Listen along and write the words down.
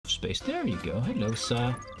space. There you go. Hello,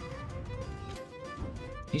 sir.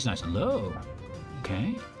 He's nice and low.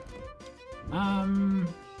 Okay.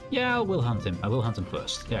 Yeah, I will hunt him. I will hunt him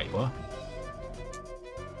first. There you are.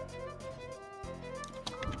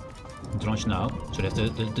 Launch now, so they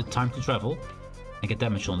have the time to travel and get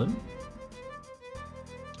damage on them.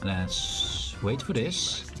 Let's wait for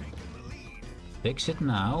this. Fix it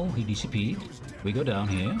now. He DCP'd. We go down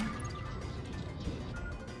here.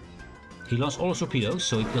 He lost all his torpedoes,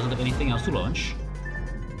 so he doesn't have anything else to launch.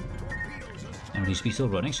 And DCP still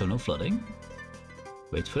running, so no flooding.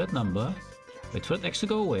 Wait for that number. Wait for that X to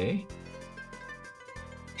go away.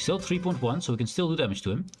 Still 3.1, so we can still do damage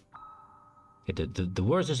to him. Okay, the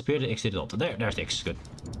words disappeared, the X did it all. There's the X, good.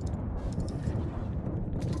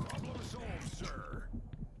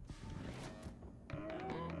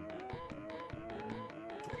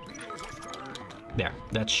 There,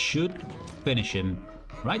 that should finish him.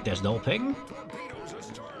 Right, there's the whole ping.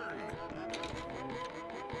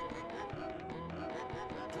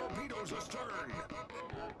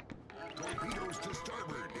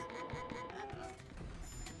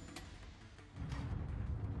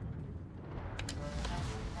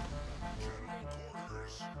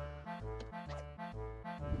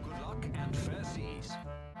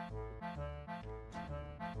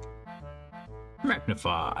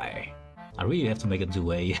 Magnify. I really have to make it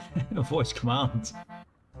into a voice command.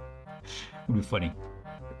 Would be funny.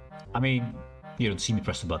 I mean, you don't see me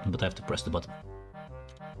press the button, but I have to press the button.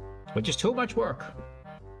 But just too much work.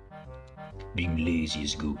 Being lazy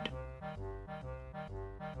is good.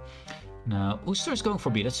 Now, Ooster is going for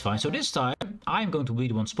B, that's fine. So this time, I'm going to be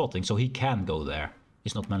the one spotting, so he can go there.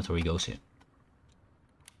 It's not mandatory he goes here.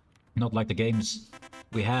 Not like the games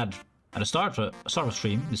we had at the start of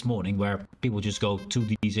stream this morning, where people just go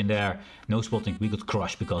 2Ds in there, no spotting, we got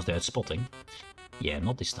crushed because they had spotting. Yeah,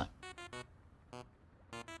 not this time.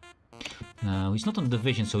 Now, he's not on the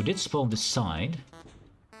division, so he did spawn this side.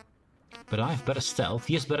 But I have better stealth.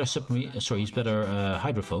 He has better submarine, he's better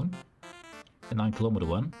hydrophone. The 9-kilometer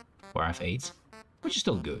one, where I have 8, which is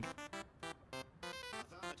still good.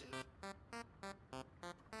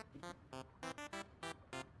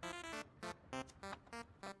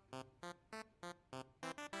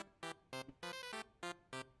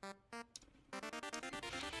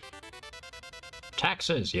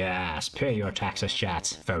 Taxes, yes, pay your taxes,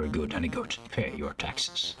 chat. Very good, and good. Pay your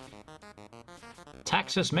taxes.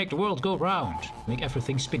 Taxes make the world go round, make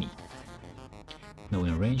everything spinny. No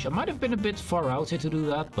in range. I might have been a bit far out here to do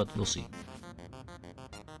that, but we'll see.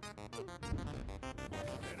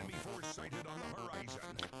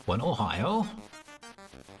 One Ohio.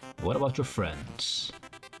 What about your friends?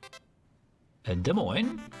 And Des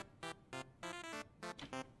Moines.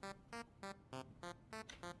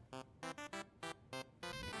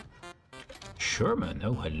 Sherman,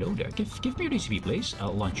 oh hello there. Give me your DCP, please.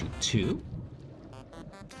 I'll launch you 2.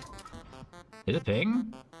 Hit a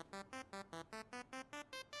ping.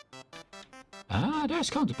 Ah, there's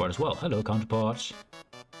Counterpart as well. Hello, Counterpart.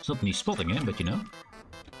 It's not me spotting him, but you know.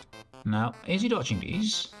 Now, is he dodging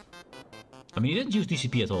these? I mean, he didn't use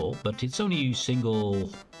DCP at all, but it's only single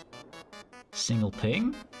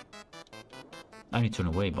ping. I need to turn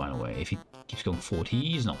away, by the way. If he keeps going forward,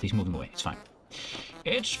 he's not. He's moving away. It's fine.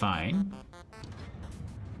 It's fine.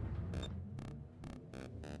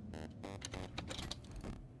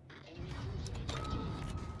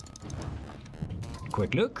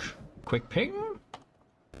 Quick look. Quick ping.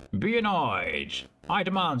 Be annoyed. I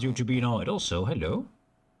demand you to be annoyed. Also, hello.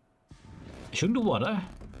 Shooting the water.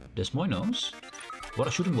 Des Moines knows. Water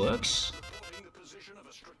shooting works.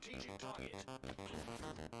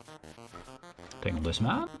 Ping on this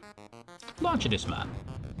man. Launch this man.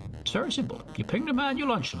 It's very simple. You ping the man, you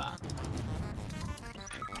launch the man.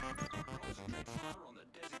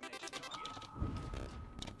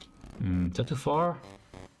 Is that too far?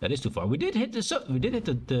 That is too far. We did hit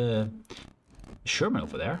the Sherman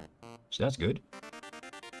over there, so that's good.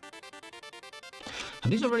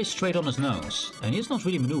 And he's already straight on his nose, and he's not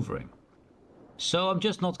really maneuvering. So I'm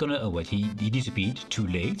just not gonna. Oh wait, he disappeared. Too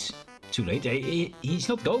late. Too late. He's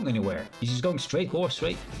not going anywhere. He's just going straight course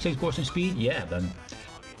and speed. Yeah, then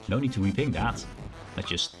no need to reping that. That's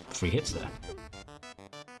just 3 hits there.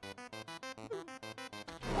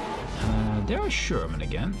 There is Sherman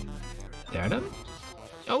again. There then.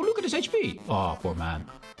 Oh, look at his HP. Oh, poor man.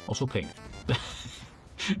 Also ping.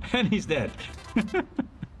 And he's dead.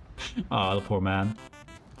 Oh, the poor man.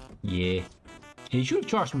 Yeah. He should have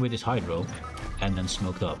charged him with his hydro and then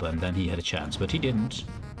smoked up, and then he had a chance, but he didn't.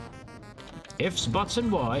 Ifs, buts, and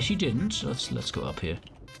whys, he didn't. Let's go up here.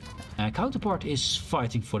 Counterpart is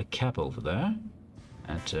fighting for the cap over there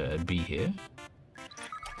at B here.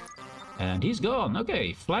 And he's gone.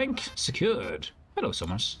 Okay, flank secured. Hello,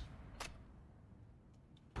 Summers.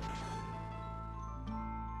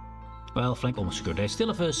 Well, flank almost secured. They still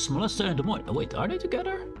have a Molester and Des Moines. Oh wait, are they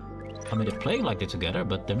together? I mean, they're playing like they're together,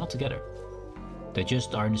 but they're not together. They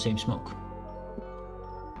just are in the same smoke.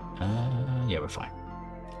 Yeah, we're fine.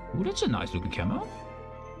 Ooh, that's a nice looking camo.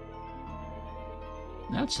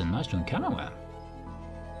 That's a nice looking camo, man.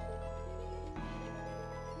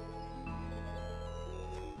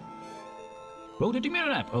 Rotating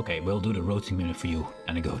Minimap. Okay, we'll do the rotating minute for you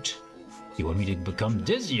and a goat. You want me to become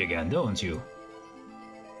dizzy again, don't you?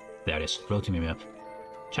 There it is, rotating Minimap.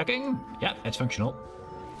 Checking. Yeah, it's functional.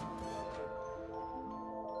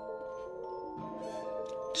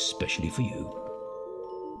 Especially for you.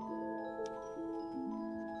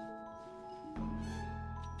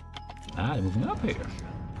 Ah, they're moving up here.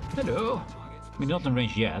 Hello. I mean, not in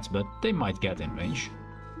range yet, but they might get in range.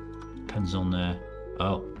 Depends on...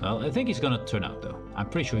 Oh, well, I think he's gonna turn out, though. I'm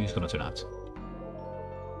pretty sure he's gonna turn out.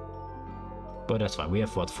 But that's fine. We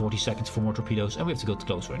have, what, 40 seconds for more torpedoes, and we have to go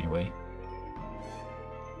closer anyway.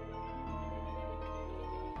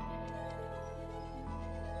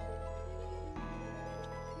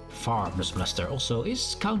 Farmers Blaster also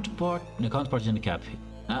is counterpart. No, counterpart is in the cap.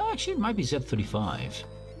 Actually, it might be Z35.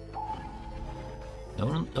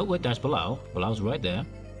 No, oh wait, there's Balau. Balau's right there.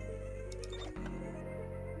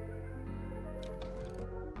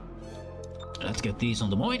 Let's get these on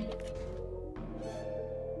Des Moines.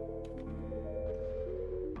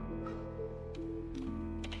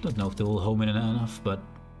 Don't know if they will home in enough, but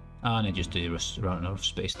they just run out of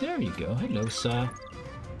space. There you go. Hello, sir.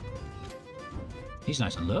 He's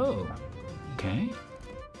nice and low. Okay.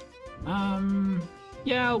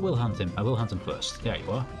 Yeah, I will hunt him. I will hunt him first. There you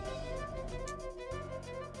are.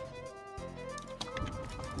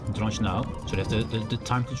 Launch now, so they have the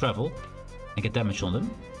time to travel and get damage on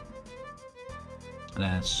them.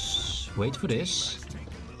 Let's wait for this.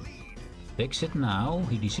 Fix it now.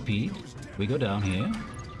 He DCP'd. We go down here.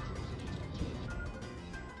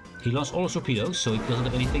 He launched all his torpedoes, so he doesn't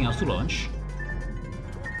have anything else to launch.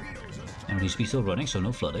 And DCP still running, so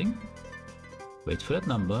no flooding. Wait for that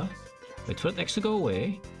number. Wait for that X to go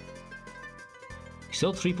away. He's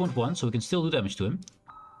still 3.1, so we can still do damage to him.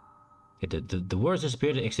 Okay, the words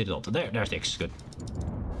disappeared, the X did it all. There's the X, good.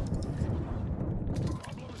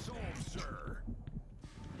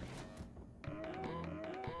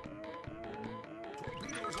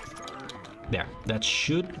 There, that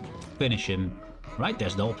should finish him. Right,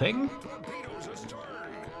 there's the whole ping.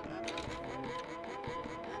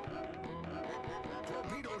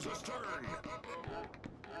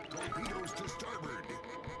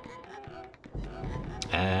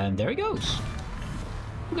 And there he goes.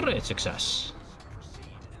 Great success.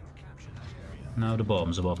 Now the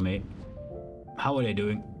bombs above me. How are they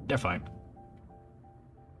doing? They're fine.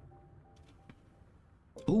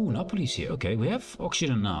 Ooh, Napoli's here. Okay, we have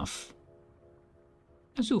oxygen enough.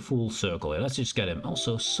 Let's do a full circle here. Let's just get him.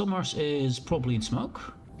 Also, Summers is probably in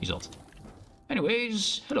smoke. He's not.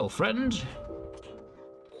 Anyways, hello, friend.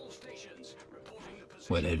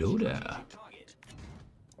 Well, hello there.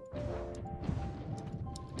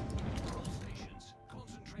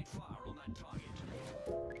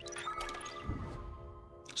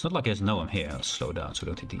 It's not like he doesn't know I'm here. Let's slow down so we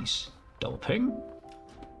don't hit these. Double ping.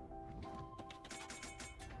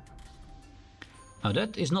 Now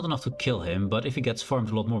that is not enough to kill him, but if he gets farmed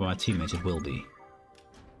a lot more by my teammates, it will be.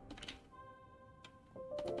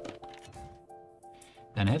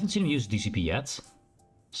 And I haven't seen him use DCP yet,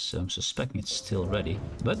 so I'm suspecting it's still ready.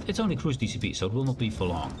 But it's only cruise DCP, so it will not be for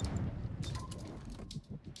long.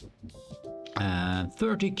 And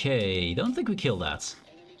 30k. Don't think we killed that.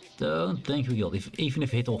 Don't think we killed, even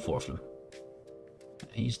if we hit all four of them.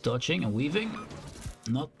 He's dodging and weaving.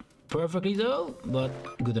 Not perfectly though, but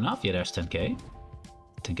good enough. Yeah, there's 10k.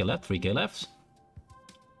 10k left, 3k left.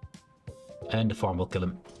 And the farm will kill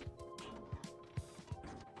him.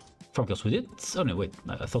 Farm kills we did. Oh no, wait.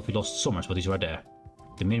 I thought we lost Summers, but he's right there.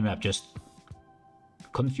 The minimap just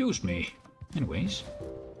confused me. Anyways.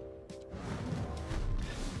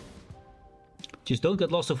 Just don't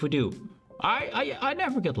get lost if we do. I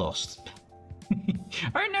never get lost.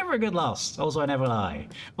 I never get lost. Also, I never lie.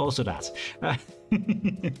 Also that.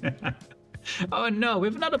 Oh no, we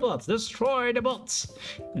have another bot. Destroy the bot.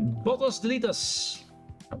 Bot us, delete us.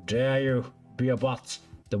 How dare you be a bot?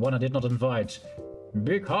 The one I did not invite.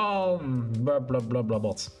 Be calm. Blah blah blah blah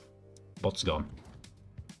bot. Bot's gone.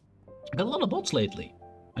 I got a lot of bots lately.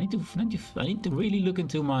 I need to really look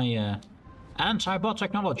into my anti-bot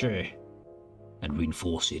technology and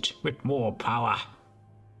reinforce it with more power.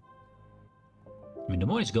 I mean, Des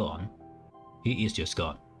Moines is gone. He is just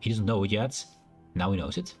gone. He doesn't know it yet. Now he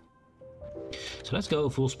knows it. So let's go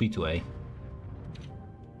full speed to A.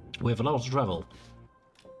 We have a lot to travel.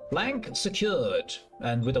 Flank secured.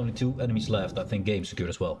 And with only 2 enemies left, I think game secured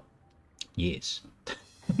as well. Yes.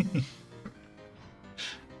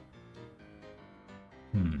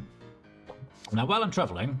 Now while I'm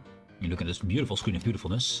traveling, you look at this beautiful screen of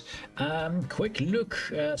beautifulness. Quick look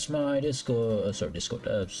at my Discord,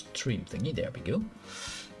 stream thingy. There we go.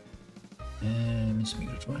 It's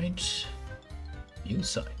muted, right? New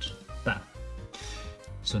site. Bam.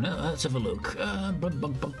 So now let's have a look.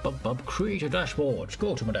 Create a dashboard.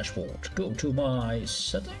 Go to my dashboard. Go to my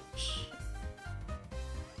settings.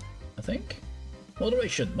 I think.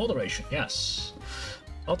 Moderation. Moderation. Yes.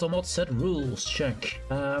 Automod set rules. Check.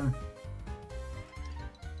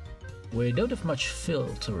 We don't have much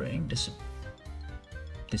filtering.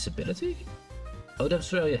 Disability? Oh,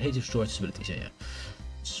 that's really hate to destroy disabilities. Yeah, yeah.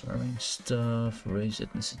 Swearing stuff. Race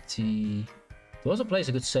ethnicity. There was a place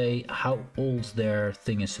I could say how old their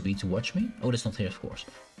thing is to be to watch me. Oh, that's not here, of course.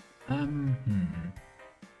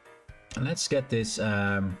 Let's get this.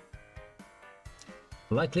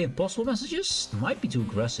 Likely impossible messages? Might be too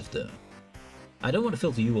aggressive though. I don't want to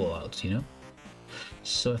filter you all out, you know?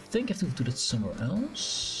 So I think I have to do that somewhere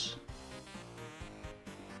else.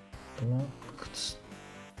 Blocked.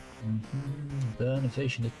 Ban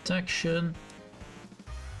evasion detection.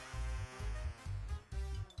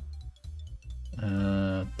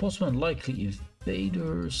 Possible and likely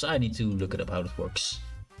invaders. I need to look it up how it works.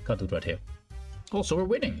 Can't do it right here. Also, we're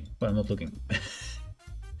winning, but I'm not looking.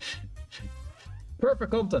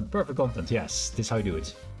 Perfect content, yes, this is how you do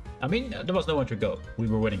it. I mean, there was nowhere to go. We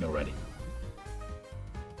were winning already.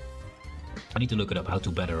 I need to look it up how to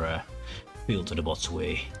better filter the bots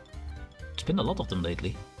away. It's been a lot of them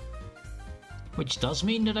lately. Which does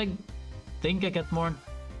mean that I think I get more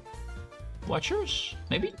watchers?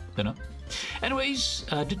 Maybe? Don't know. Anyways,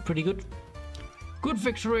 did pretty good. Good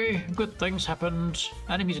victory, good things happened,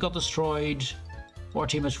 enemies got destroyed, our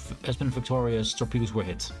team has been victorious, torpedoes were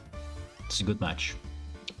hit. It's a good match.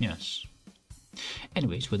 Yes.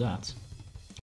 Anyways, with that,